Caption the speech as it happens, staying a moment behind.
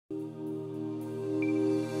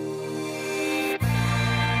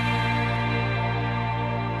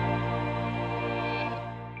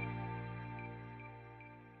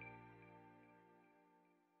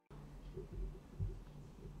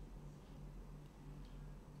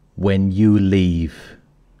When you leave,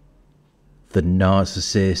 the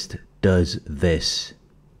narcissist does this.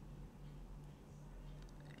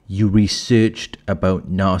 You researched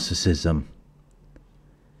about narcissism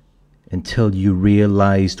until you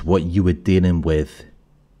realized what you were dealing with.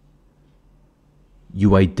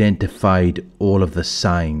 You identified all of the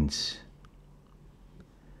signs.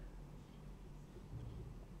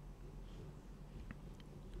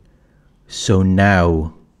 So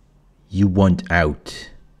now you want out.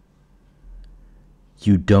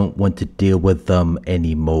 You don't want to deal with them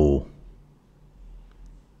anymore.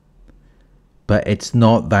 But it's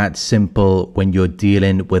not that simple when you're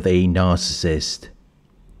dealing with a narcissist.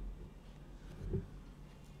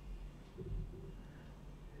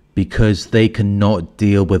 Because they cannot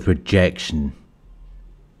deal with rejection.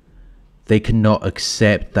 They cannot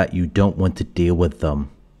accept that you don't want to deal with them.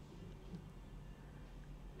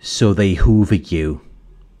 So they hoover you.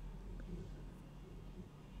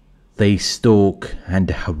 They stalk and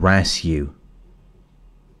harass you.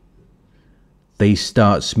 They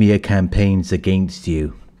start smear campaigns against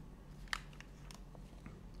you.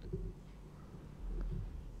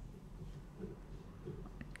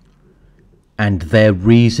 And their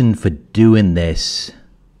reason for doing this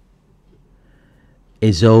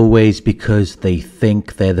is always because they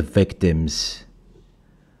think they're the victims.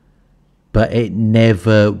 But it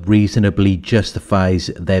never reasonably justifies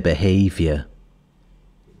their behavior.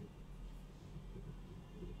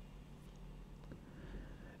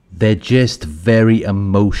 They're just very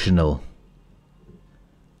emotional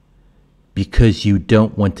because you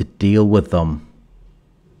don't want to deal with them.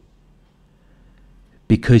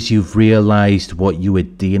 Because you've realized what you were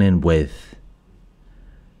dealing with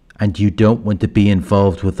and you don't want to be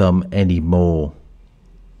involved with them anymore.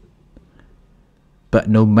 But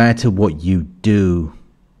no matter what you do,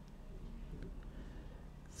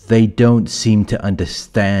 they don't seem to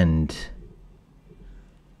understand.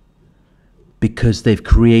 Because they've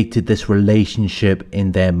created this relationship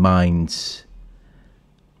in their minds.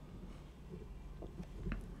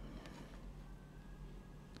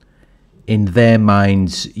 In their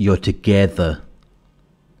minds, you're together.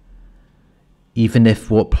 Even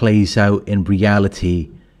if what plays out in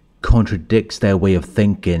reality contradicts their way of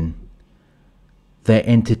thinking, they're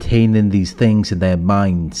entertaining these things in their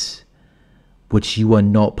minds, which you are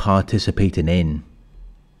not participating in.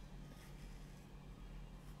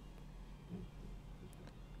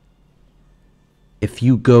 If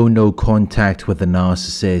you go no contact with a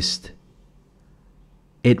narcissist,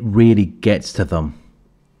 it really gets to them.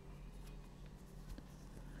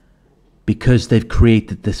 Because they've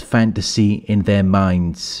created this fantasy in their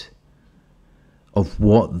minds of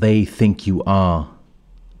what they think you are.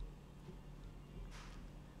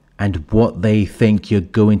 And what they think you're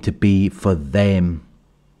going to be for them.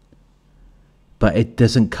 But it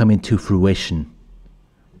doesn't come into fruition.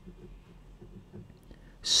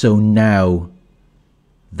 So now,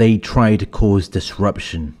 they try to cause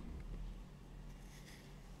disruption.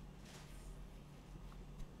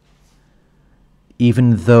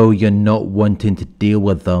 Even though you're not wanting to deal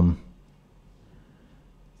with them,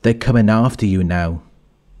 they're coming after you now.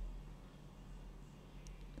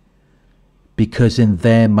 Because in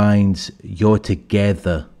their minds, you're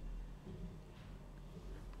together.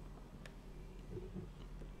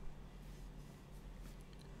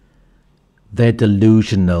 They're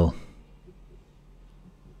delusional.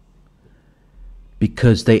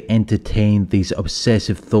 Because they entertain these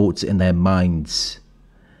obsessive thoughts in their minds,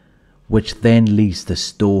 which then leads to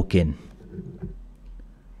stalking.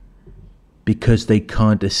 Because they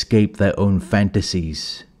can't escape their own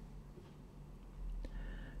fantasies.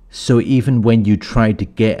 So even when you try to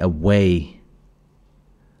get away,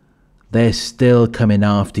 they're still coming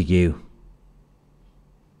after you.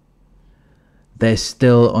 They're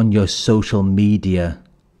still on your social media.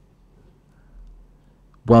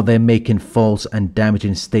 While they're making false and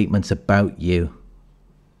damaging statements about you.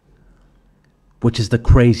 Which is the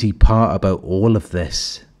crazy part about all of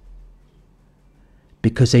this.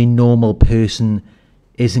 Because a normal person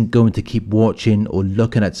isn't going to keep watching or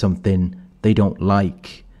looking at something they don't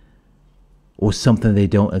like. Or something they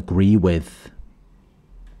don't agree with.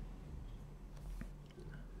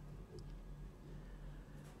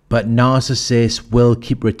 But narcissists will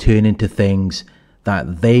keep returning to things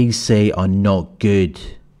that they say are not good.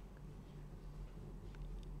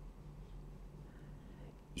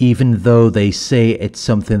 Even though they say it's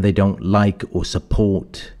something they don't like or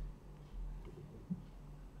support.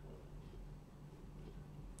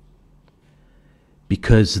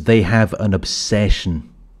 Because they have an obsession.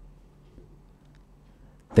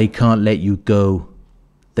 They can't let you go.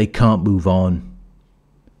 They can't move on.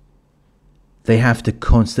 They have to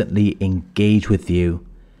constantly engage with you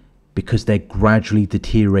because they're gradually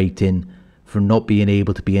deteriorating from not being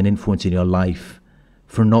able to be an influence in your life,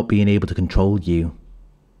 from not being able to control you,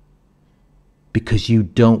 because you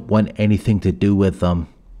don't want anything to do with them.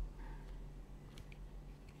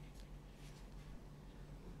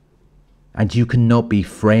 And you cannot be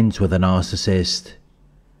friends with a narcissist.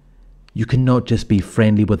 You cannot just be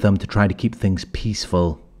friendly with them to try to keep things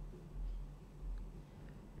peaceful,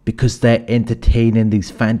 because they're entertaining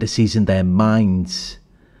these fantasies in their minds.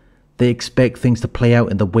 They expect things to play out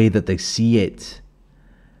in the way that they see it.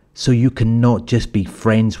 So you cannot just be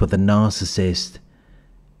friends with a narcissist,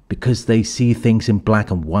 because they see things in black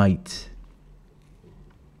and white.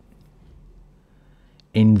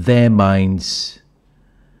 In their minds,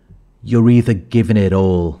 you're either giving it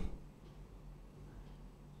all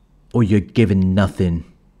or you're giving nothing.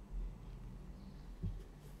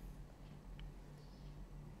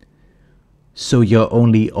 So your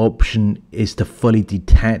only option is to fully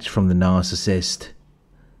detach from the narcissist,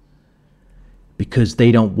 because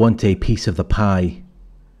they don't want a piece of the pie.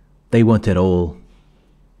 They want it all.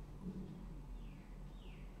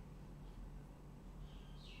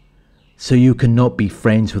 So you cannot be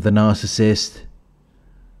friends with a narcissist.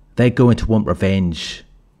 They're going to want revenge,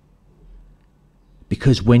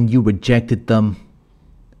 because when you rejected them,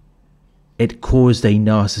 it caused a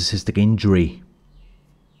narcissistic injury.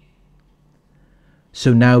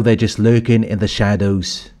 So now they're just lurking in the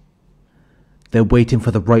shadows. They're waiting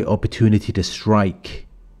for the right opportunity to strike.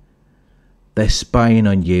 They're spying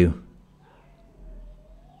on you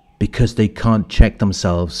because they can't check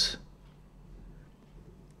themselves.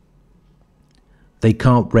 They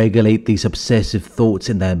can't regulate these obsessive thoughts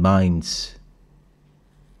in their minds,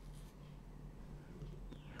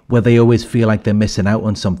 where they always feel like they're missing out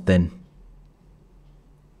on something.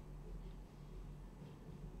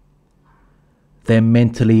 They're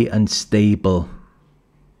mentally unstable.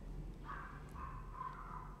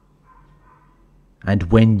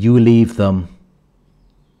 And when you leave them,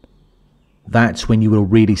 that's when you will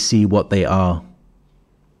really see what they are.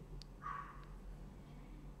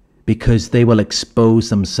 Because they will expose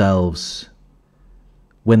themselves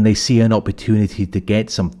when they see an opportunity to get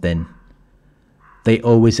something. They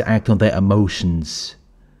always act on their emotions,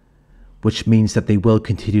 which means that they will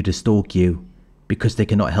continue to stalk you because they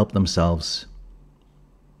cannot help themselves.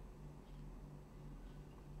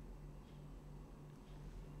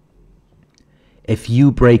 If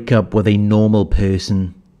you break up with a normal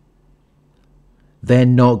person, they're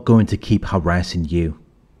not going to keep harassing you.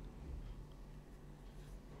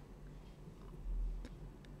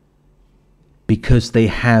 Because they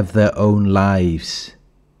have their own lives.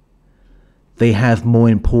 They have more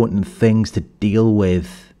important things to deal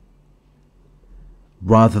with,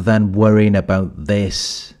 rather than worrying about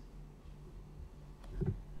this.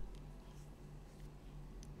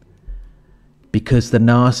 Because the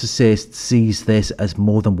narcissist sees this as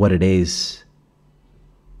more than what it is.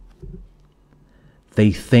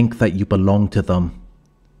 They think that you belong to them.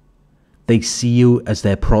 They see you as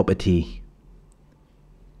their property.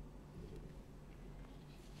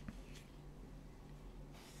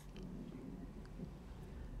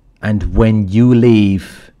 And when you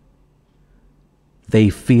leave, they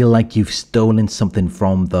feel like you've stolen something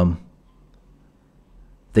from them.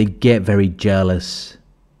 They get very jealous.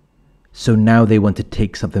 So now they want to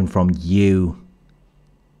take something from you.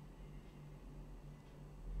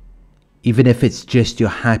 Even if it's just your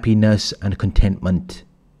happiness and contentment.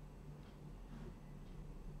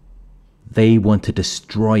 They want to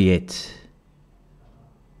destroy it.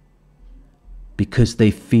 Because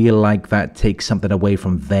they feel like that takes something away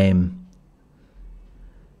from them.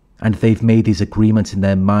 And they've made these agreements in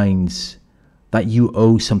their minds that you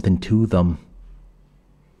owe something to them.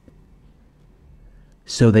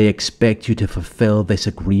 So they expect you to fulfill this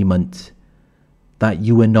agreement that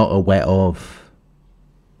you were not aware of.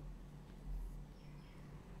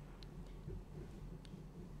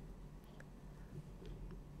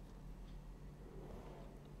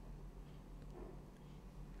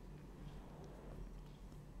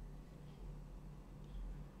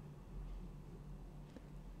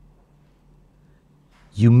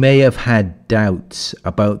 You may have had doubts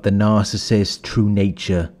about the narcissist's true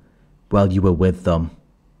nature while you were with them.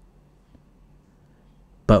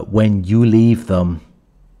 But when you leave them,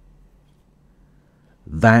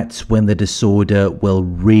 that's when the disorder will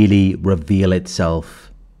really reveal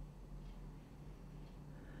itself.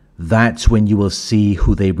 That's when you will see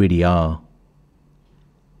who they really are.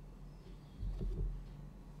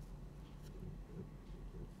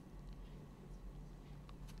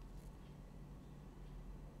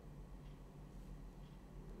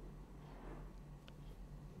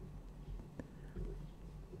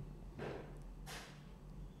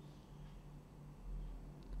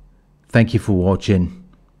 Thank you for watching.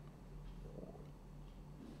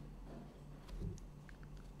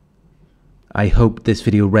 I hope this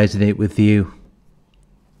video resonated with you.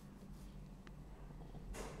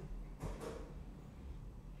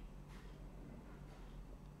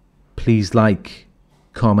 Please like,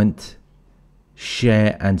 comment,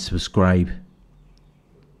 share and subscribe.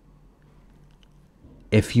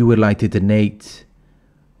 If you would like to donate,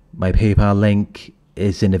 my PayPal link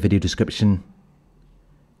is in the video description.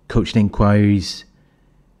 Coaching inquiries,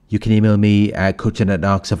 you can email me at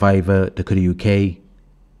coaching@narcsurvivor.co.uk.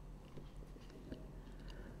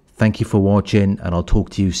 Thank you for watching, and I'll talk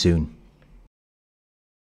to you soon.